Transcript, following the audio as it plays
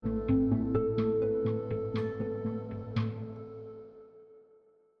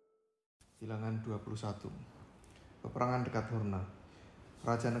Bilangan 21. Peperangan dekat Horna.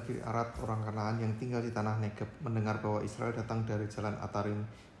 Raja negeri Arad orang Kanaan yang tinggal di tanah Negeb mendengar bahwa Israel datang dari jalan Atarim,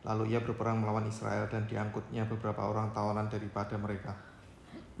 lalu ia berperang melawan Israel dan diangkutnya beberapa orang tawanan daripada mereka.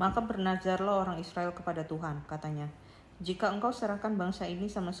 Maka bernazarlah orang Israel kepada Tuhan, katanya, "Jika engkau serahkan bangsa ini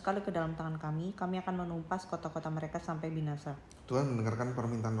sama sekali ke dalam tangan kami akan menumpas kota-kota mereka sampai binasa." Tuhan mendengarkan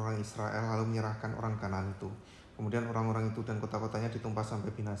permintaan orang Israel lalu menyerahkan orang Kanaan itu. Kemudian orang-orang itu dan kota-kotanya ditumpas sampai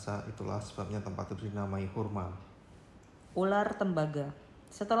binasa. Itulah sebabnya tempat itu dinamai Horma. Ular tembaga.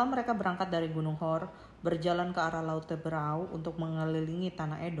 Setelah mereka berangkat dari Gunung Hor, berjalan ke arah Laut Teberau untuk mengelilingi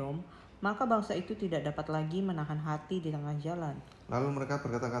tanah Edom, maka bangsa itu tidak dapat lagi menahan hati di tengah jalan. Lalu mereka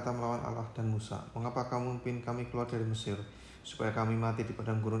berkata-kata melawan Allah dan Musa, "Mengapa kamu memimpin kami keluar dari Mesir, supaya kami mati di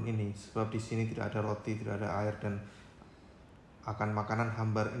padang gurun ini? Sebab di sini tidak ada roti, tidak ada air, dan akan makanan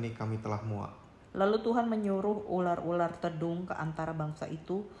hambar ini kami telah muak." Lalu Tuhan menyuruh ular-ular tedung ke antara bangsa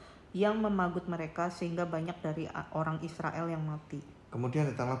itu yang memagut mereka sehingga banyak dari orang Israel yang mati. Kemudian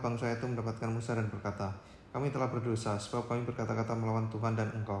datanglah bangsa itu mendapatkan Musa dan berkata, "Kami telah berdosa, sebab kami berkata-kata melawan Tuhan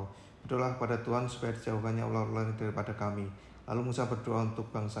dan engkau. Berdoalah kepada Tuhan supaya dijauhkannya ular-ular daripada kami." Lalu Musa berdoa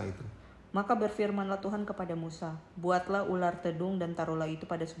untuk bangsa itu. Maka berfirmanlah Tuhan kepada Musa, "Buatlah ular tedung dan taruhlah itu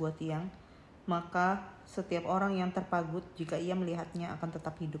pada sebuah tiang. Maka setiap orang yang terpagut, jika ia melihatnya, akan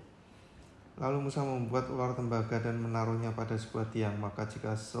tetap hidup." Lalu Musa membuat ular tembaga dan menaruhnya pada sebuah tiang. Maka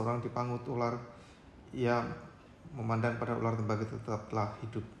jika seseorang dipangut ular, ia memandang pada ular tembaga itu tetaplah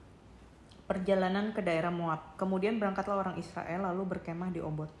hidup. Perjalanan ke daerah Moab. Kemudian berangkatlah orang Israel lalu berkemah di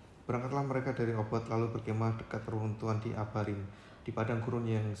Obot. Berangkatlah mereka dari Obot lalu berkemah dekat reruntuhan di Abarim, di padang gurun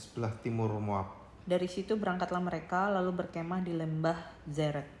yang sebelah timur Moab. Dari situ berangkatlah mereka lalu berkemah di lembah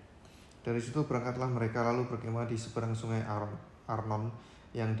Zeret. Dari situ berangkatlah mereka lalu berkemah di seberang sungai Arnon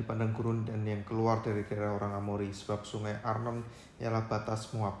yang di padang gurun dan yang keluar dari daerah orang Amori, sebab sungai Arnon ialah batas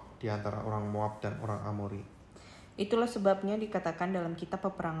Moab di antara orang Moab dan orang Amori. Itulah sebabnya dikatakan dalam kitab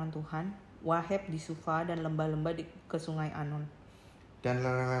peperangan Tuhan, Waheb di Sufa dan lembah-lembah ke sungai Anon. Dan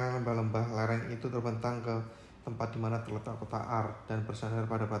lereng-lereng lembah-lembah lereng itu terbentang ke tempat di mana terletak kota Ar dan bersandar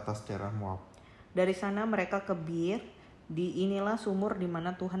pada batas daerah Moab. Dari sana mereka ke Bir, di inilah sumur di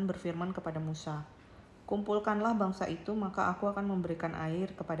mana Tuhan berfirman kepada Musa, "Kumpulkanlah bangsa itu, maka aku akan memberikan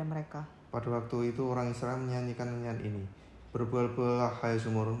air kepada mereka." Pada waktu itu orang Israel menyanyikan nyanyian ini, "Berbual-bualah hai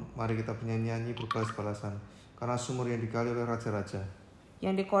sumur, mari kita bernyanyi berbalas-balasan, karena sumur yang digali oleh raja-raja,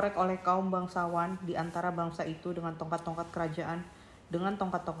 yang dikorek oleh kaum bangsawan di antara bangsa itu dengan tongkat-tongkat kerajaan, dengan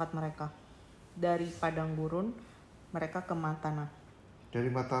tongkat-tongkat mereka. Dari padang gurun mereka ke Matana.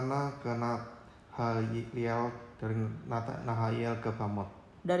 Dari Matana ke Nahaliel, dari Nahaliel ke Bamot.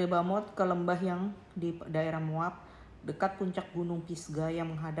 Dari Bamot ke lembah yang di daerah Moab, dekat puncak gunung Pisga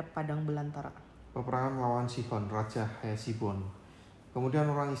yang menghadap padang belantara." Peperangan melawan Sihon, raja Hesibon. Kemudian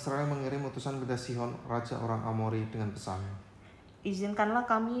orang Israel mengirim utusan kepada Sihon, raja orang Amori, dengan pesan, "Izinkanlah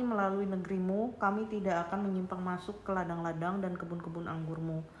kami melalui negerimu, kami tidak akan menyimpang masuk ke ladang-ladang dan kebun-kebun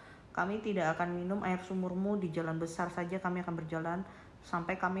anggurmu. Kami tidak akan minum air sumurmu, di jalan besar saja kami akan berjalan,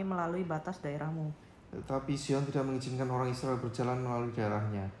 sampai kami melalui batas daerahmu." Tetapi Sihon tidak mengizinkan orang Israel berjalan melalui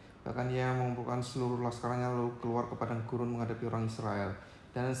daerahnya. Bahkan ia mengumpulkan seluruh laskarnya lalu keluar ke padang gurun menghadapi orang Israel.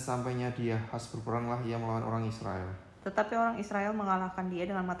 Dan sesampainya di Yahas berperanglah ia melawan orang Israel. Tetapi orang Israel mengalahkan dia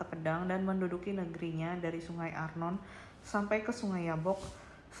dengan mata pedang dan menduduki negerinya dari sungai Arnon sampai ke sungai Yabok,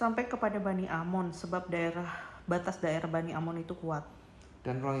 sampai kepada Bani Amon, sebab batas daerah Bani Amon itu kuat.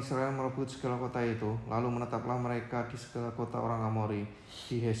 Dan orang Israel merebut segala kota itu, lalu menetaplah mereka di segala kota orang Amori,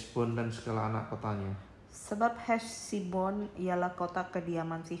 di Hesbon dan segala anak kotanya. Sebab Hesibon ialah kota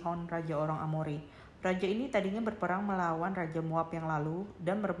kediaman Sihon, raja orang Amori. Raja ini tadinya berperang melawan raja Moab yang lalu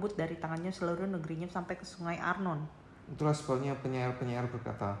dan merebut dari tangannya seluruh negerinya sampai ke sungai Arnon. Itulah sebabnya penyair-penyair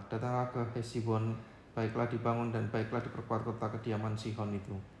berkata, "Datanglah ke Hesibon, baiklah dibangun dan baiklah diperkuat kota kediaman Sihon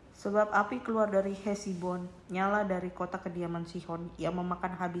itu." Sebab api keluar dari Hesibon, nyala dari kota kediaman Sihon, yang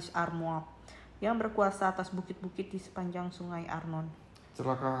memakan habis Ar Moab, yang berkuasa atas bukit-bukit di sepanjang sungai Arnon.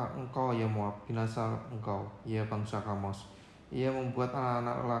 "Celaka engkau ya Moab, binasa engkau, ya bangsa Kamos. Ia membuat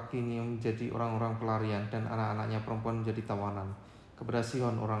anak-anak lelakinya menjadi orang-orang pelarian dan anak-anaknya perempuan menjadi tawanan kepada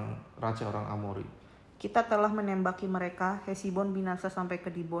Sihon raja orang Amori. Kita telah menembaki mereka, Hesibon binasa sampai ke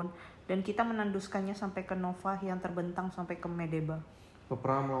Dibon, dan kita menanduskannya sampai ke Nova yang terbentang sampai ke Medeba."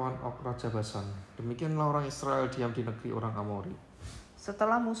 Peperangan melawan Og raja Basan. Demikianlah orang Israel diam di negeri orang Amori.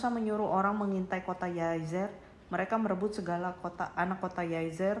 Setelah Musa menyuruh orang mengintai kota Yazer, mereka merebut segala anak kota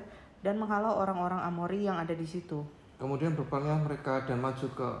Yazer dan menghalau orang-orang Amori yang ada di situ. Kemudian berperanglah mereka dan maju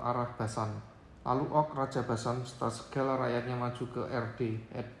ke arah Basan. Lalu Og raja Basan serta segala rakyatnya maju ke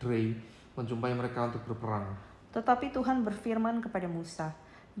Edrei menjumpai mereka untuk berperang. Tetapi Tuhan berfirman kepada Musa,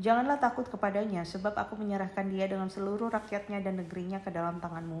 Janganlah takut kepadanya, sebab aku menyerahkan dia dengan seluruh rakyatnya dan negerinya ke dalam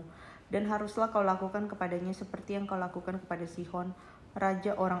tanganmu. Dan haruslah kau lakukan kepadanya seperti yang kau lakukan kepada Sihon,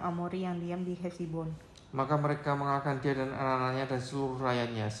 raja orang Amori yang diam di Hesibon. Maka mereka mengalahkan dia dan anak-anaknya dan seluruh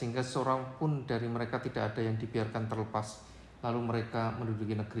rakyatnya, sehingga seorang pun dari mereka tidak ada yang dibiarkan terlepas. Lalu mereka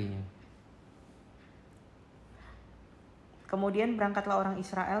menduduki negerinya. Kemudian berangkatlah orang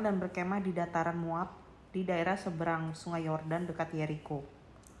Israel dan berkemah di dataran Moab, di daerah seberang sungai Yordan dekat Yeriko.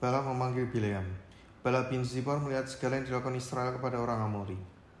 Balak memanggil Bileam. Balak bin Zipor melihat segala yang dilakukan Israel kepada orang Amori.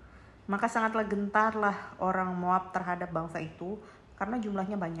 Maka sangatlah gentarlah orang Moab terhadap bangsa itu, karena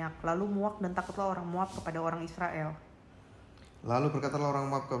jumlahnya banyak. Lalu muak dan takutlah orang Moab kepada orang Israel. Lalu berkatalah orang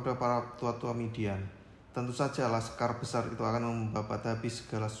Moab kepada para tua-tua Midian, tentu saja laskar besar itu akan membabat habis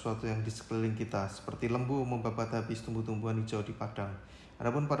segala sesuatu yang di sekeliling kita, seperti lembu membabat habis tumbuh-tumbuhan hijau di padang.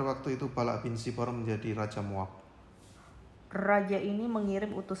 Adapun pada waktu itu Balak bin Zipor menjadi raja Moab. Raja ini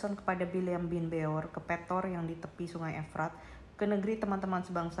mengirim utusan kepada Bileam bin Beor ke Petor yang di tepi sungai Efrat, ke negeri teman-teman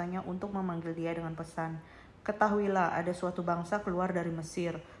sebangsanya untuk memanggil dia dengan pesan, "Ketahuilah, ada suatu bangsa keluar dari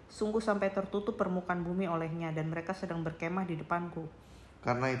Mesir, sungguh sampai tertutup permukaan bumi olehnya, dan mereka sedang berkemah di depanku.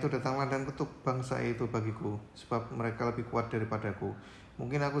 Karena itu datanglah dan kutuk bangsa itu bagiku, sebab mereka lebih kuat daripadaku.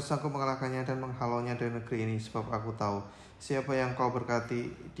 Mungkin aku sanggup mengalahkannya dan menghalaunya dari negeri ini, sebab aku tahu siapa yang kau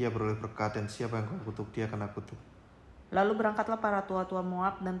berkati, dia beroleh berkat, dan siapa yang kau kutuk, dia kena kutuk." Lalu berangkatlah para tua-tua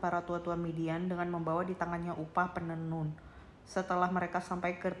Moab dan para tua-tua Midian dengan membawa di tangannya upah penenun. Setelah mereka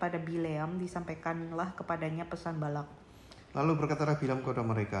sampai kepada Bileam, disampaikanlah kepadanya pesan Balak. Lalu berkatalah Bilam kepada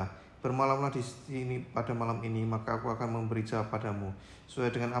mereka, "Bermalamlah di sini pada malam ini, maka aku akan memberi jawab padamu,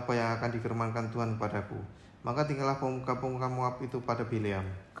 sesuai dengan apa yang akan difirmankan Tuhan kepadaku." Maka tinggallah pemuka-pemuka Moab itu pada Bileam.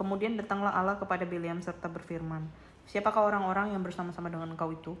 Kemudian datanglah Allah kepada Bileam serta berfirman, "Siapakah orang-orang yang bersama-sama dengan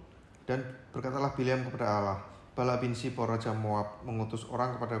engkau itu?" Dan berkatalah Bileam kepada Allah, "Balak bin Zipor raja Moab mengutus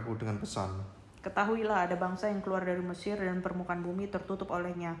orang kepadaku dengan pesan, Ketahuilah, ada bangsa yang keluar dari Mesir dan permukaan bumi tertutup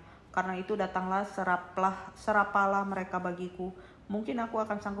olehnya. Karena itu datanglah, serapalah mereka bagiku. Mungkin aku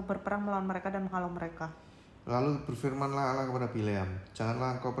akan sanggup berperang melawan mereka dan menghalau mereka." Lalu berfirmanlah Allah kepada Bileam,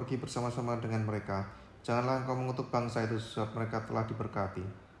 "Janganlah engkau pergi bersama-sama dengan mereka. Janganlah engkau mengutuk bangsa itu, sebab mereka telah diberkati."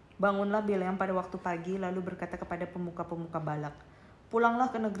 Bangunlah Bileam pada waktu pagi, lalu berkata kepada pemuka-pemuka Balak, "Pulanglah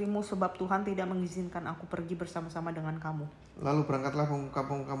ke negerimu, sebab Tuhan tidak mengizinkan aku pergi bersama-sama dengan kamu." Lalu berangkatlah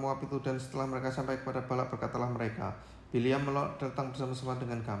pemuka-pemuka Moab itu, dan setelah mereka sampai kepada Balak, berkatalah mereka, "Bileam datang bersama-sama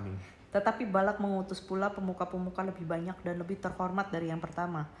dengan kami." Tetapi Balak mengutus pula pemuka-pemuka lebih banyak dan lebih terhormat dari yang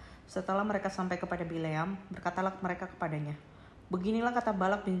pertama. Setelah mereka sampai kepada Bileam, berkatalah mereka kepadanya, "Beginilah kata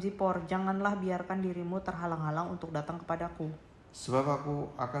Balak bin Zipor, janganlah biarkan dirimu terhalang-halang untuk datang kepadaku. Sebab aku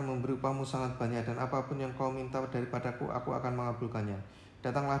akan memberi upahmu sangat banyak, dan apapun yang kau minta daripadaku, aku akan mengabulkannya.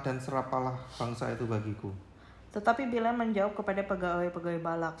 Datanglah dan serapalah bangsa itu bagiku." Tetapi Bileam menjawab kepada pegawai-pegawai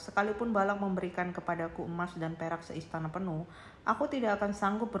Balak, "Sekalipun Balak memberikan kepadaku emas dan perak seistana penuh, aku tidak akan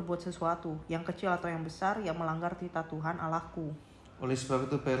sanggup berbuat sesuatu, yang kecil atau yang besar, yang melanggar titah Tuhan Allahku. Oleh sebab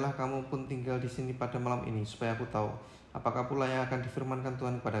itu, biarlah kamu pun tinggal di sini pada malam ini, supaya aku tahu apakah pula yang akan difirmankan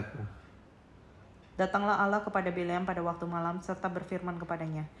Tuhan kepadaku." Datanglah Allah kepada Bileam pada waktu malam serta berfirman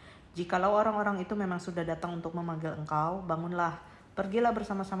kepadanya, "Jikalau orang-orang itu memang sudah datang untuk memanggil engkau, bangunlah, pergilah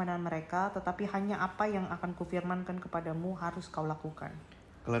bersama-sama dengan mereka, tetapi hanya apa yang akan kufirmankan kepadamu harus kau lakukan."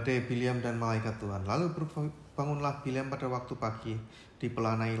 Keledai Bileam dan malaikat Tuhan. Lalu bangunlah Bileam pada waktu pagi,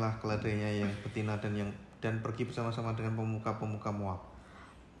 dipelanailah keledainya yang betina dan pergi bersama-sama dengan pemuka-pemuka Moab.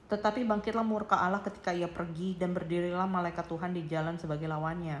 Tetapi bangkitlah murka Allah ketika ia pergi, dan berdirilah malaikat Tuhan di jalan sebagai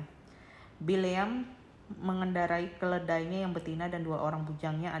lawannya. Bileam mengendarai keledainya yang betina, dan 2 orang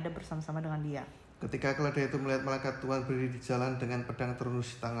bujangnya ada bersama-sama dengan dia. Ketika keledai itu melihat malaikat Tuhan berdiri di jalan dengan pedang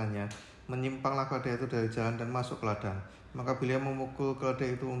terus di tangannya, menyimpanglah keledai itu dari jalan dan masuk ke ladang. Maka Bileam memukul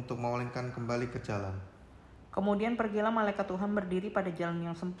keledai itu untuk memalingkan kembali ke jalan. Kemudian pergilah malaikat Tuhan berdiri pada jalan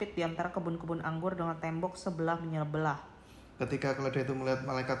yang sempit di antara kebun-kebun anggur dengan tembok sebelah menyebelah. Ketika keledai itu melihat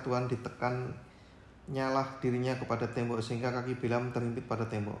malaikat Tuhan, ditekan nyalah dirinya kepada tembok, sehingga kaki Bileam terhimpit pada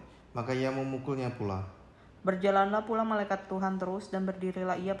tembok. Maka ia memukulnya pula. Berjalanlah pula malaikat Tuhan terus, dan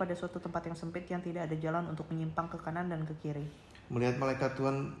berdirilah ia pada suatu tempat yang sempit yang tidak ada jalan untuk menyimpang ke kanan dan ke kiri. Melihat malaikat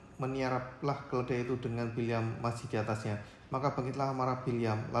Tuhan, meniaraplah keledai itu dengan Bileam masih di atasnya. Maka bangkitlah amarah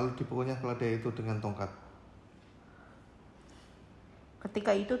Bileam, lalu dipukulnya keledai itu dengan tongkat.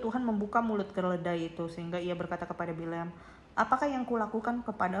 Ketika itu Tuhan membuka mulut keledai itu, sehingga ia berkata kepada Bileam, "Apakah yang kulakukan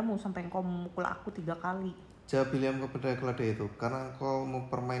kepadamu sampai engkau memukul aku 3 kali?" Jawab Bileam kepada keledai itu, "Karena engkau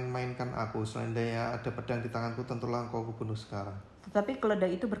mempermain-mainkan aku, seandainya ada pedang di tanganku, tentulah engkau kubunuh sekarang." Tetapi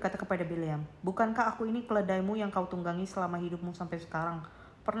keledai itu berkata kepada Bileam, "Bukankah aku ini keledaimu yang kau tunggangi selama hidupmu sampai sekarang?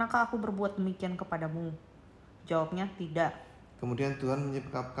 Pernahkah aku berbuat demikian kepadamu?" Jawabnya, "Tidak." Kemudian Tuhan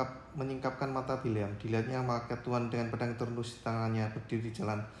menyingkapkan mata Bileam. Dilihatnya malaikat Tuhan dengan pedang terus di tangannya berdiri di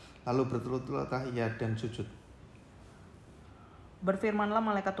jalan. Lalu berturut-turutlah ia dan sujud. Berfirmanlah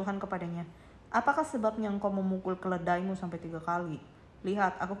malaikat Tuhan kepadanya, apakah sebabnya engkau memukul keledaimu sampai 3 kali?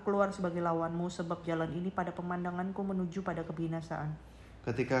 Lihat, aku keluar sebagai lawanmu, sebab jalan ini pada pemandanganku menuju pada kebinasaan.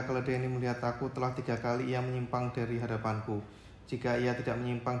 Ketika keledai ini melihat aku, telah 3 kali ia menyimpang dari hadapanku. Jika ia tidak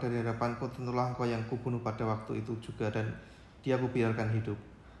menyimpang dari hadapanku, tentulah engkau yang kubunuh pada waktu itu juga, dan dia kubiarkan hidup.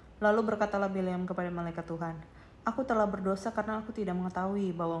 Lalu berkatalah Bileam kepada malaikat Tuhan, aku telah berdosa karena aku tidak mengetahui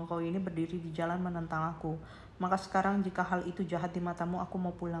bahwa engkau ini berdiri di jalan menentang aku. Maka sekarang jika hal itu jahat di matamu, aku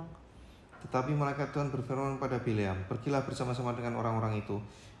mau pulang. Tetapi malaikat Tuhan berfirman pada Bileam, pergilah bersama-sama dengan orang-orang itu.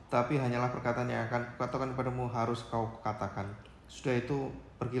 Tapi hanyalah perkataan yang akan kukatakan padamu harus kau katakan. Sudah itu,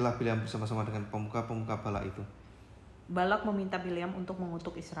 pergilah Bileam bersama-sama dengan pemuka-pemuka Balak itu. Balak meminta Bileam untuk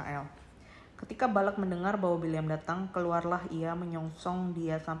mengutuk Israel. Ketika Balak mendengar bahwa Bileam datang, keluarlah ia menyongsong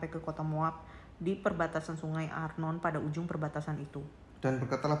dia sampai ke kota Moab di perbatasan sungai Arnon pada ujung perbatasan itu. Dan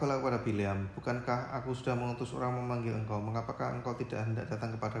berkatalah Balak kepada Bileam, bukankah aku sudah mengutus orang memanggil engkau? Mengapakah engkau tidak hendak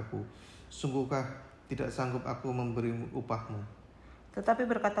datang kepadaku? Sungguhkah tidak sanggup aku memberi upahmu? Tetapi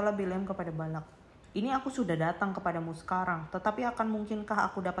berkatalah Bileam kepada Balak, ini aku sudah datang kepadamu sekarang, tetapi akan mungkinkah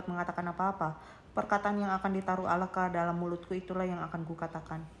aku dapat mengatakan apa-apa? Perkataan yang akan ditaruh Allah ke dalam mulutku itulah yang akan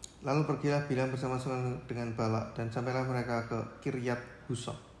kukatakan. Lalu pergilah Bileam bersama-sama dengan Balak, dan sampailah mereka ke Kiryat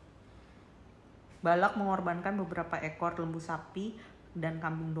Husom. Balak mengorbankan beberapa ekor lembu sapi dan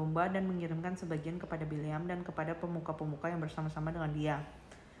kambing domba dan mengirimkan sebagian kepada Bileam dan kepada pemuka-pemuka yang bersama-sama dengan dia.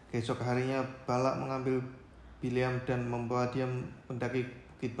 Keesok harinya Balak mengambil Bileam dan membawa dia mendaki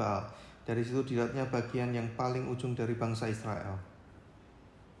Bukit Baal. Dari situ dilihatnya bagian yang paling ujung dari bangsa Israel.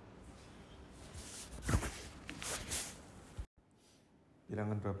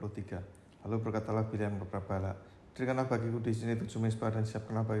 Bilangan 23. Lalu berkatalah Bileam kepada Balak, dirikanlah bagiku di sini 7 mezbah dan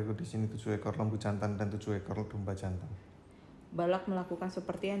siapkanlah bagiku di sini 7 ekor lembu jantan dan 7 ekor domba jantan. Balak melakukan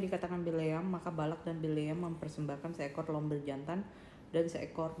seperti yang dikatakan Bileam, maka Balak dan Bileam mempersembahkan seekor lembu jantan dan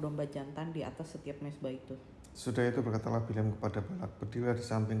seekor domba jantan di atas setiap mezbah itu. Sudah itu berkatalah Bileam kepada Balak, berdirilah di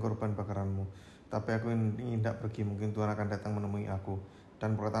samping korban bakaranmu. Tapi aku ini hendak pergi, mungkin Tuhan akan datang menemui aku.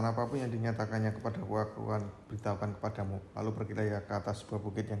 Dan perkataan apapun yang dinyatakannya kepadaku, aku akan beritahukan kepadamu. Lalu pergilah ia ke atas sebuah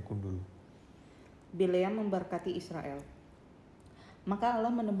bukit yang gundul. Bileam memberkati Israel. Maka Allah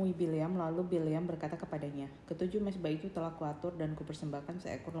menemui Bileam, lalu Bileam berkata kepadanya, ketujuh mezbah itu telah kuatur dan kupersembahkan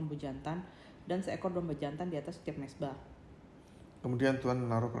seekor lembu jantan dan seekor domba jantan di atas setiap mezbah. Kemudian Tuhan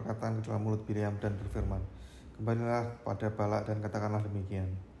menaruh perkataan ke dalam mulut Bileam dan berfirman, kembalilah pada Balak dan katakanlah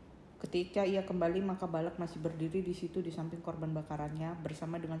demikian. Ketika ia kembali, maka Balak masih berdiri di situ di samping korban bakarannya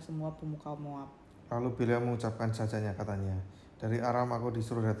bersama dengan semua pemuka Moab. Lalu Bileam mengucapkan sajanya, katanya, dari Aram aku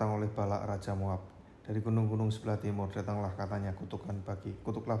disuruh datang oleh Balak raja Moab. Dari gunung-gunung sebelah timur datanglah, katanya,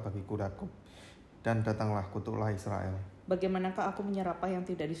 kutuklah bagiku Yakub, dan datanglah kutuklah Israel. Bagaimanakah aku menyerapah yang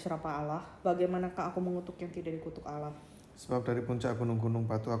tidak diserapah Allah? Bagaimanakah aku mengutuk yang tidak dikutuk Allah? Sebab dari puncak gunung-gunung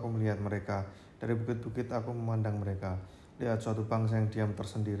batu aku melihat mereka, dari bukit-bukit aku memandang mereka. Lihat suatu bangsa yang diam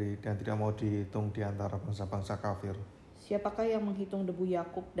tersendiri dan tidak mau dihitung di antara bangsa-bangsa kafir. Siapakah yang menghitung debu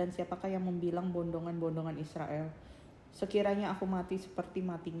Yakub dan siapakah yang membilang bondongan-bondongan Israel? Sekiranya aku mati seperti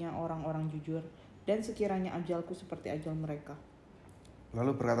matinya orang-orang jujur, dan sekiranya ajalku seperti ajal mereka.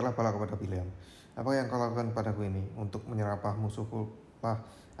 Lalu berkatalah Balak kepada Bileam, apa yang kau lakukan padaku ini? Untuk menyerapah musuhku lah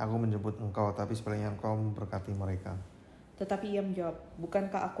aku menjemput engkau, tapi sebaliknya engkau memberkati mereka. Tetapi ia menjawab,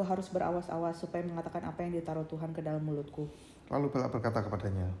 bukankah aku harus berawas-awas supaya mengatakan apa yang ditaruh Tuhan ke dalam mulutku? Lalu Balak berkata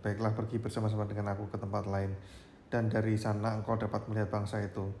kepadanya, baiklah, pergi bersama-sama dengan aku ke tempat lain, dan dari sana engkau dapat melihat bangsa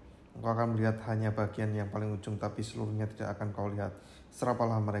itu. Engkau akan melihat hanya bagian yang paling ujung, tapi seluruhnya tidak akan kau lihat.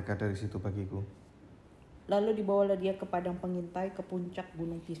 Serapalah mereka dari situ bagiku. Lalu dibawalah dia ke padang pengintai ke puncak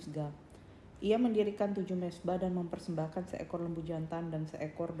gunung Pisga. Ia mendirikan 7 mezbah dan mempersembahkan seekor lembu jantan dan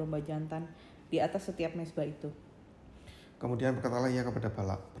seekor domba jantan di atas setiap mezbah itu. Kemudian berkatalah ia kepada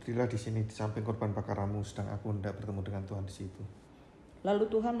Balak, berdirilah di sini di samping korban bakaranmu, sedang aku hendak bertemu dengan Tuhan di situ. Lalu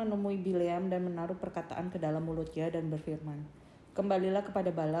Tuhan menemui Bileam dan menaruh perkataan ke dalam mulutnya dan berfirman, kembalilah kepada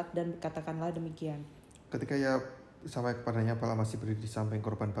Balak dan katakanlah demikian. Ketika ia sampai kepadanya, Balak masih berdiri di samping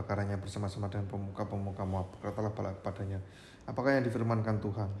korban bakarannya bersama-sama dengan pemuka-pemuka Moab. Berkatalah Balak kepadanya, apakah yang difirmankan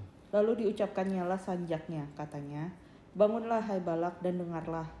Tuhan? Lalu diucapkannyalah sanjaknya, katanya, bangunlah hai Balak dan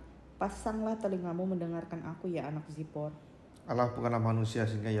dengarlah, pasanglah telingamu mendengarkan aku ya anak Zippor. Allah bukanlah manusia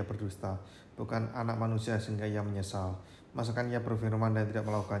sehingga ia berdusta, bukan anak manusia sehingga ia menyesal. Masakan ia berfirman dan tidak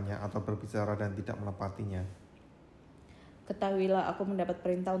melakukannya, atau berbicara dan tidak menepatinya? Ketahuilah aku mendapat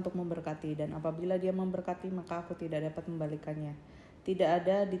perintah untuk memberkati, dan apabila dia memberkati maka aku tidak dapat membalikannya. Tidak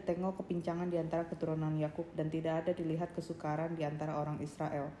ada ditengok kepincangan di antara keturunan Yakub, dan tidak ada dilihat kesukaran di antara orang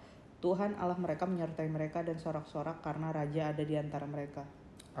Israel. Tuhan Allah mereka menyertai mereka dan sorak-sorak karena raja ada di antara mereka.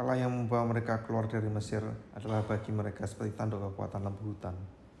 Allah yang membawa mereka keluar dari Mesir adalah bagi mereka seperti tanduk kekuatan lembu hutan.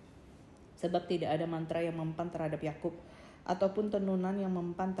 Sebab tidak ada mantra yang mempan terhadap Yakub, ataupun tenunan yang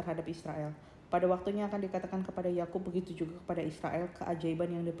mempan terhadap Israel. Pada waktunya akan dikatakan kepada Yakub, begitu juga kepada Israel, keajaiban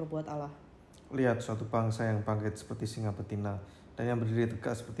yang diperbuat Allah. Lihat, suatu bangsa yang bangkit seperti singa betina dan yang berdiri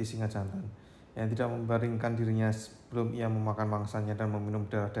tegak seperti singa jantan, yang tidak membaringkan dirinya sebelum ia memakan mangsanya dan meminum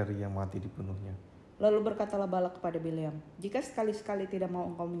darah dari yang mati dibunuhnya. Lalu berkatalah Balak kepada Bileam, jika sekali-sekali tidak mau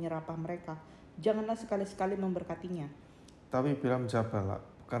engkau menyerapah mereka, janganlah sekali-sekali memberkatinya. Tapi Bilam menjawab Balak,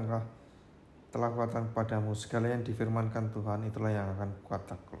 bukankah telah kukatakan kepadamu, segala yang difirmankan Tuhan itulah yang akan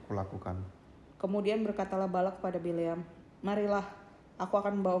kulakukan. Kemudian berkatalah Balak kepada Bileam, marilah, aku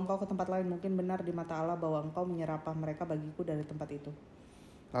akan membawa engkau ke tempat lain, mungkin benar di mata Allah bahwa engkau menyerapah mereka bagiku dari tempat itu.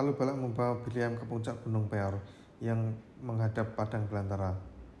 Lalu Balak membawa Bileam ke puncak gunung Peor yang menghadap padang belantara.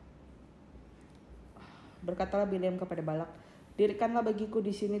 Berkatalah Bileam kepada Balak, dirikanlah bagiku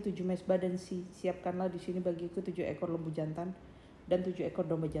di sini 7 mezbah dan siapkanlah di sini bagiku 7 ekor lembu jantan dan 7 ekor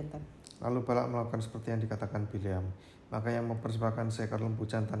domba jantan. Lalu Balak melakukan seperti yang dikatakan Bileam, maka yang mempersembahkan seekor lembu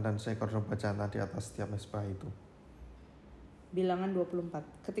jantan dan seekor domba jantan di atas setiap mezbah itu. Bilangan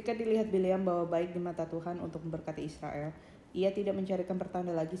 24. Ketika dilihat Bileam bahwa baik di mata Tuhan untuk memberkati Israel, ia tidak mencarikan pertanda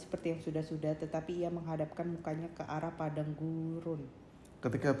lagi seperti yang sudah-sudah, tetapi ia menghadapkan mukanya ke arah padang gurun.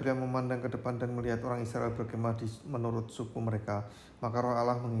 Ketika Bileam memandang ke depan dan melihat orang Israel berkemah menurut suku mereka, maka roh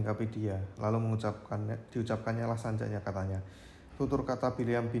Allah menghinggapi dia. Lalu diucapkannya lah sanjaknya, katanya, tutur kata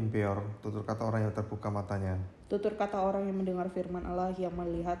Bileam bin Beor, tutur kata orang yang terbuka matanya. Tutur kata orang yang mendengar firman Allah, yang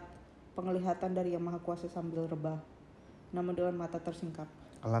melihat penglihatan dari Yang Maha Kuasa sambil rebah, namun dengan mata tersingkap.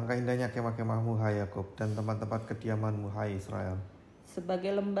 Alangkah indahnya kemah-kemahmu, hai Yakub, dan tempat-tempat kediamanmu, hai Israel.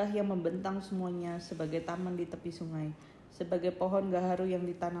 Sebagai lembah yang membentang semuanya, sebagai taman di tepi sungai, sebagai pohon gaharu yang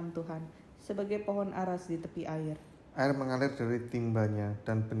ditanam Tuhan, sebagai pohon aras di tepi air. Air mengalir dari timbanya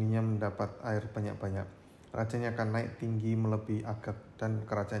dan benihnya mendapat air banyak-banyak. Rajanya akan naik tinggi melebihi Agag dan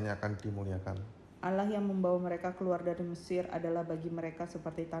kerajaannya akan dimuliakan. Allah yang membawa mereka keluar dari Mesir adalah bagi mereka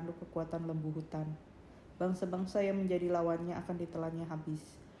seperti tanduk kekuatan lembu hutan. Bangsa-bangsa yang menjadi lawannya akan ditelannya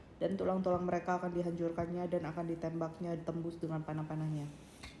habis, dan tulang-tulang mereka akan dihancurkannya dan akan ditembaknya tembus dengan panah-panahnya.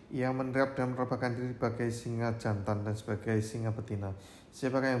 Ia menerap dan merebahkan diri sebagai singa jantan dan sebagai singa betina.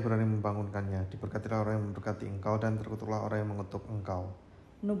 Siapakah yang berani membangunkannya? Diberkatilah orang yang memberkati engkau dan terkutuklah orang yang mengutuk engkau.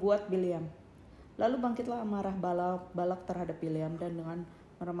 Nubuat Bileam. Lalu bangkitlah amarah Balak terhadap Bileam, dan dengan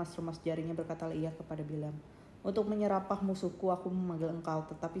meremas-remas jarinya berkatalah ia kepada Bileam, untuk menyerapah musuhku aku memanggil engkau,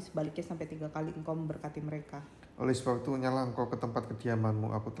 tetapi sebaliknya sampai 3 kali engkau memberkati mereka. Oleh sebab itu nyalah engkau ke tempat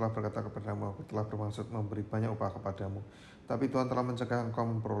kediamanmu. Aku telah berkata kepadamu, aku telah bermaksud memberi banyak upah kepadamu, tapi Tuhan telah mencegah engkau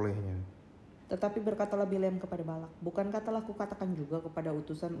memperolehnya. Tetapi berkatalah Bileam kepada Balak, bukankah telah kukatakan juga kepada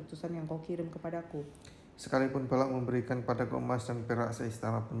utusan-utusan yang kau kirim kepadaku? Sekalipun Balak memberikan padaku emas dan perak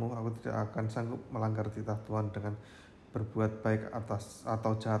seistana penuh, aku tidak akan sanggup melanggar titah Tuhan dengan berbuat baik atas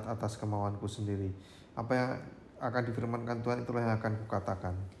atau jahat atas kemauanku sendiri. Apa yang akan difirmankan Tuhan itulah yang akan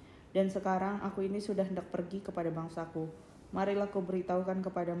kukatakan. Dan sekarang aku ini sudah hendak pergi kepada bangsaku. Marilah kuberitahukan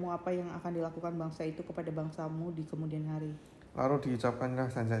kepadamu apa yang akan dilakukan bangsa itu kepada bangsamu di kemudian hari. Lalu diucapkanlah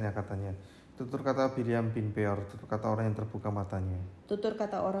sanjaknya, katanya, tutur kata Bileam bin Beor, tutur kata orang yang terbuka matanya. Tutur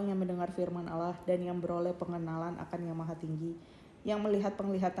kata orang yang mendengar firman Allah dan yang beroleh pengenalan akan Yang Maha Tinggi, yang melihat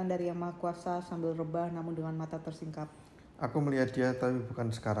penglihatan dari Yang Maha Kuasa sambil rebah namun dengan mata tersingkap. Aku melihat dia tapi bukan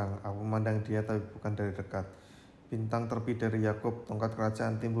sekarang, aku memandang dia tapi bukan dari dekat. Bintang terbit dari Yakub, tongkat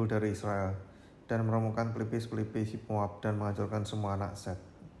kerajaan timbul dari Israel, dan meremukkan pelipis-pelipis Moab dan menghancurkan semua anak Set.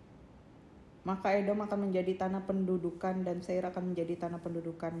 Maka Edom akan menjadi tanah pendudukan dan Seir akan menjadi tanah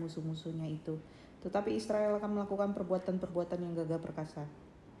pendudukan musuh-musuhnya itu. Tetapi Israel akan melakukan perbuatan-perbuatan yang gagah perkasa.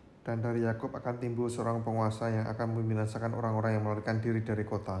 Dan dari Yakub akan timbul seorang penguasa yang akan membinasakan orang-orang yang melarikan diri dari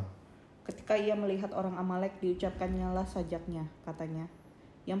kota. Ketika ia melihat orang Amalek, diucapkannya lah sajaknya, katanya,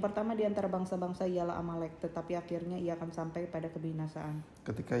 yang pertama di antara bangsa-bangsa ialah Amalek, tetapi akhirnya ia akan sampai pada kebinasaan.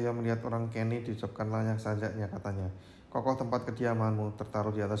 Ketika ia melihat orang Keni, diucapkanlah sajaknya, katanya, kokoh tempat kediamanmu, tertaruh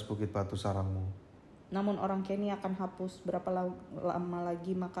di atas bukit batu sarangmu. Namun orang Keni akan hapus, berapa lama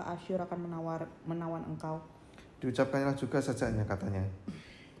lagi maka Asyur akan menawan engkau. Diucapkanlah juga sajaknya, katanya,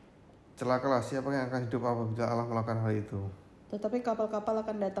 celakalah siapa yang akan hidup apabila Allah melakukan hal itu. Tetapi kapal-kapal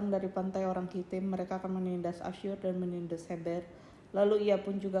akan datang dari pantai orang Kitim, mereka akan menindas Asyur dan menindas Heber, lalu ia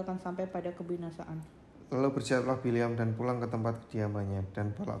pun juga akan sampai pada kebinasaan. Lalu bersiaplah Bileam dan pulang ke tempat kediamannya,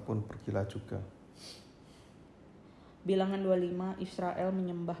 dan Balak pun pergilah juga. Bilangan 25, Israel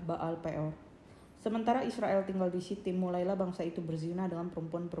menyembah Baal Peor. Sementara Israel tinggal di Sitim, mulailah bangsa itu berzina dengan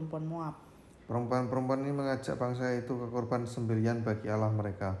perempuan-perempuan Moab. Perempuan-perempuan ini mengajak bangsa itu ke korban sembelihan bagi Allah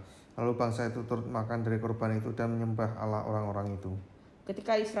mereka. Lalu bangsa itu turut makan dari korban itu dan menyembah Allah orang-orang itu.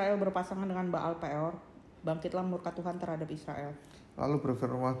 Ketika Israel berpasangan dengan Baal Peor, bangkitlah murka Tuhan terhadap Israel. Lalu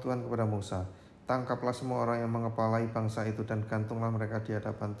berfirmanlah Tuhan kepada Musa, tangkaplah semua orang yang mengepalai bangsa itu dan gantunglah mereka di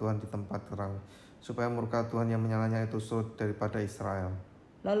hadapan Tuhan di tempat terang, supaya murka Tuhan yang menyalanya itu surut daripada Israel.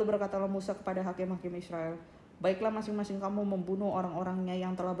 Lalu berkatalah Musa kepada hakim-hakim Israel, baiklah masing-masing kamu membunuh orang-orangnya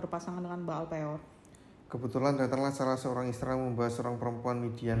yang telah berpasangan dengan Baal Peor. Kebetulan datanglah salah seorang Israel membawa seorang perempuan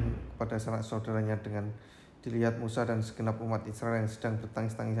Midian kepada sanak saudaranya dengan dilihat Musa dan segenap umat Israel yang sedang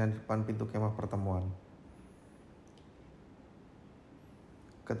bertangis-tangisan di depan pintu kemah pertemuan.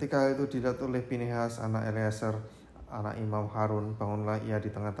 Ketika itu dilihat oleh Pinehas, anak Eleazar, anak Imam Harun, bangunlah ia di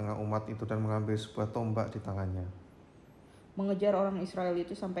tengah-tengah umat itu dan mengambil sebuah tombak di tangannya. Mengejar orang Israel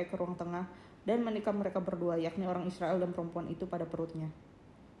itu sampai ke ruang tengah dan menikam mereka berdua, yakni orang Israel dan perempuan itu pada perutnya.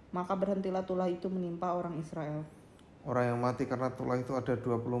 Maka berhentilah tulah itu menimpa orang Israel. Orang yang mati karena tulah itu ada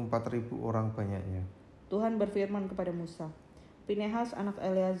 24.000 orang banyaknya. Tuhan berfirman kepada Musa, Pinehas anak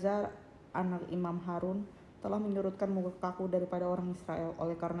Eleazar, anak Imam Harun, telah menyurutkan murkaku daripada orang Israel,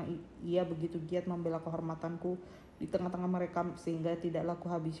 oleh karena ia begitu giat membela kehormatanku di tengah-tengah mereka, sehingga tidaklah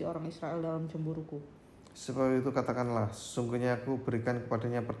kuhabisi orang Israel dalam cemburuku. Sebab itu katakanlah, sesungguhnya aku berikan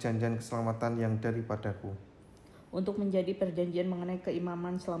kepadanya perjanjian keselamatan yang daripadaku, untuk menjadi perjanjian mengenai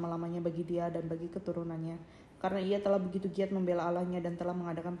keimaman selama-lamanya bagi dia dan bagi keturunannya, karena ia telah begitu giat membela Allahnya dan telah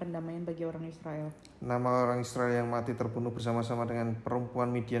mengadakan pendamaian bagi orang Israel. Nama orang Israel yang mati terbunuh bersama-sama dengan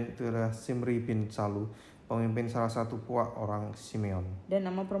perempuan Midian itu adalah Simri bin Salu, pemimpin salah satu puak orang Simeon. Dan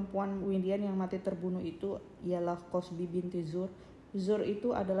nama perempuan Midian yang mati terbunuh itu ialah Kosbi binti Zur. Zur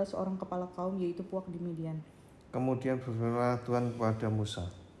itu adalah seorang kepala kaum, yaitu puak di Midian. Kemudian berfirmanlah Tuhan kepada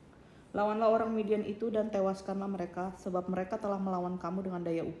Musa, lawanlah orang Midian itu dan tewaskanlah mereka, sebab mereka telah melawan kamu dengan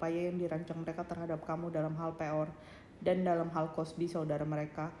daya upaya yang dirancang mereka terhadap kamu dalam hal Peor dan dalam hal Kosbi saudara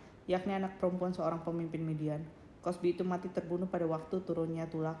mereka, yakni anak perempuan seorang pemimpin Midian. Kosbi itu mati terbunuh pada waktu turunnya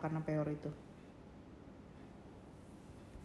tulah karena Peor itu.